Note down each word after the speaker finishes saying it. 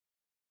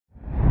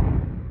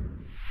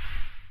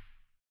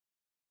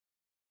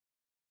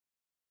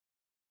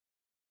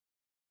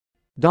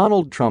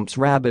Donald Trump's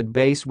rabid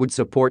base would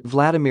support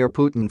Vladimir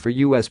Putin for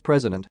U.S.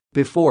 president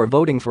before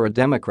voting for a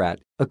Democrat,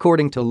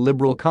 according to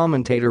liberal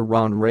commentator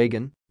Ron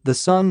Reagan, the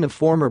son of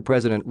former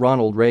President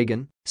Ronald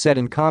Reagan, said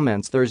in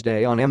comments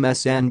Thursday on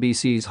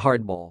MSNBC's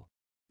Hardball.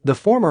 The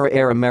former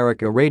Air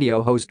America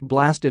radio host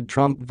blasted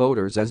Trump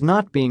voters as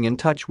not being in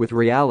touch with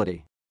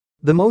reality.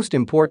 "The most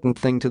important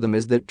thing to them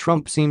is that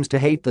Trump seems to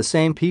hate the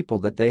same people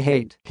that they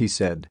hate," he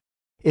said.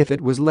 "If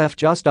it was left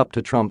just up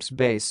to Trump's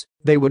base,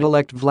 they would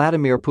elect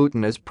Vladimir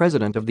Putin as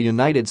president of the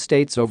United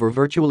States over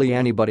virtually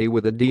anybody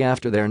with a D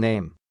after their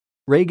name."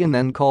 Reagan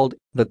then called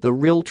that the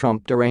real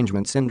Trump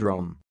derangement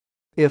syndrome.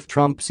 "If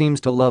Trump seems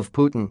to love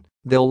Putin,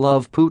 they'll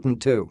love Putin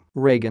too,"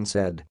 Reagan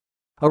said.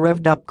 A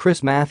revved-up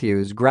Chris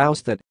Matthews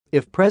groused that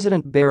if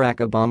President Barack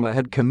Obama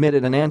had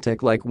committed an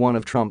antic like one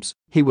of Trump's,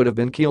 he would have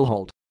been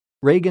keelhauled.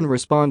 Reagan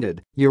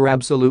responded, "You're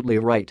absolutely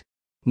right.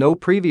 No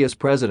previous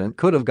president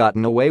could have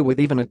gotten away with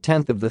even a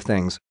tenth of the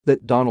things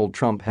that Donald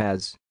Trump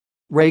has."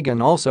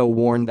 Reagan also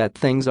warned that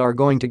things are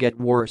going to get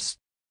worse.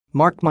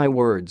 "Mark my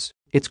words,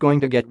 it's going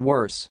to get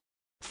worse."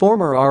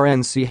 Former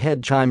RNC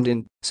head chimed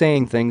in,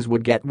 saying things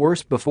would get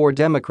worse before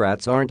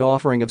Democrats aren't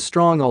offering a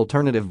strong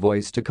alternative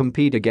voice to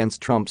compete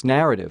against Trump's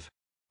narrative.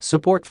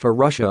 Support for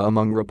Russia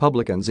among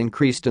Republicans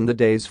increased in the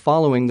days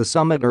following the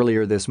summit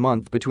earlier this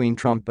month between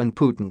Trump and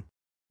Putin.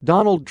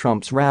 Donald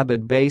Trump's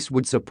rabid base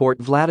would support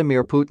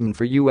Vladimir Putin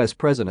for U.S.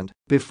 president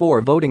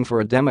before voting for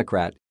a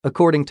Democrat,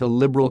 according to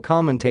liberal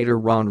commentator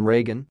Ron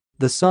Reagan,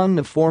 the son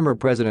of former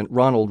President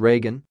Ronald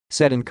Reagan,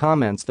 said in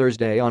comments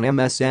Thursday on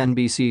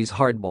MSNBC's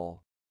Hardball.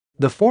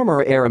 The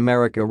former Air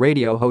America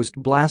radio host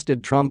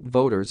blasted Trump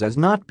voters as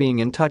not being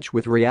in touch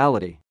with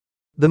reality.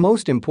 "The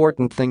most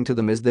important thing to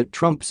them is that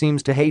Trump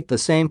seems to hate the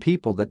same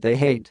people that they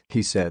hate,"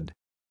 he said.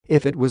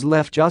 "If it was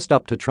left just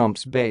up to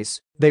Trump's base,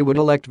 they would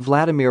elect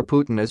Vladimir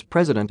Putin as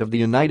president of the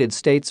United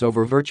States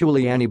over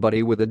virtually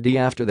anybody with a D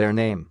after their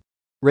name."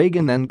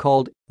 Reagan then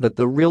called that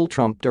the real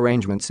Trump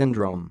derangement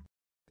syndrome.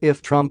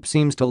 "If Trump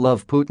seems to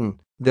love Putin,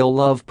 they'll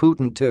love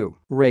Putin too,"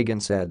 Reagan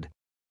said.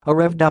 A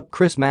revved-up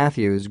Chris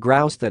Matthews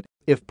groused that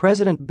if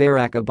President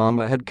Barack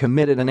Obama had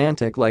committed an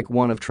antic like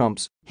one of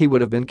Trump's, he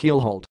would have been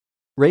keelhauled.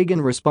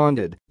 Reagan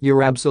responded,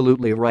 "You're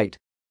absolutely right.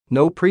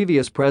 No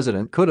previous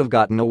president could have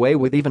gotten away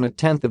with even a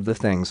tenth of the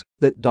things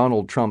that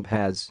Donald Trump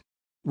has."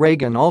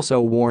 Reagan also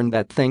warned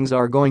that things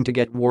are going to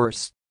get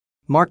worse.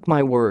 "Mark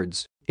my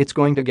words, it's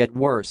going to get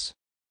worse."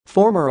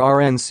 Former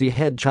RNC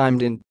head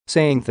chimed in,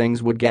 saying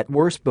things would get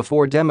worse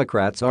before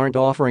Democrats aren't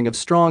offering a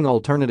strong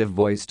alternative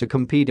voice to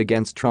compete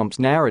against Trump's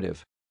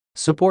narrative.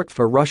 Support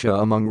for Russia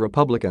among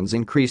Republicans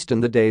increased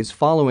in the days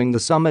following the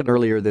summit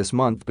earlier this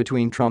month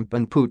between Trump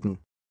and Putin.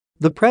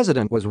 The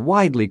president was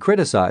widely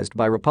criticized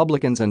by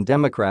Republicans and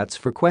Democrats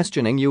for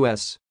questioning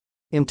U.S.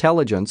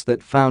 intelligence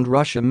that found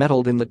Russia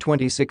meddled in the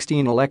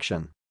 2016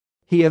 election.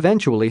 He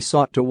eventually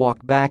sought to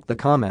walk back the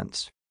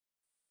comments.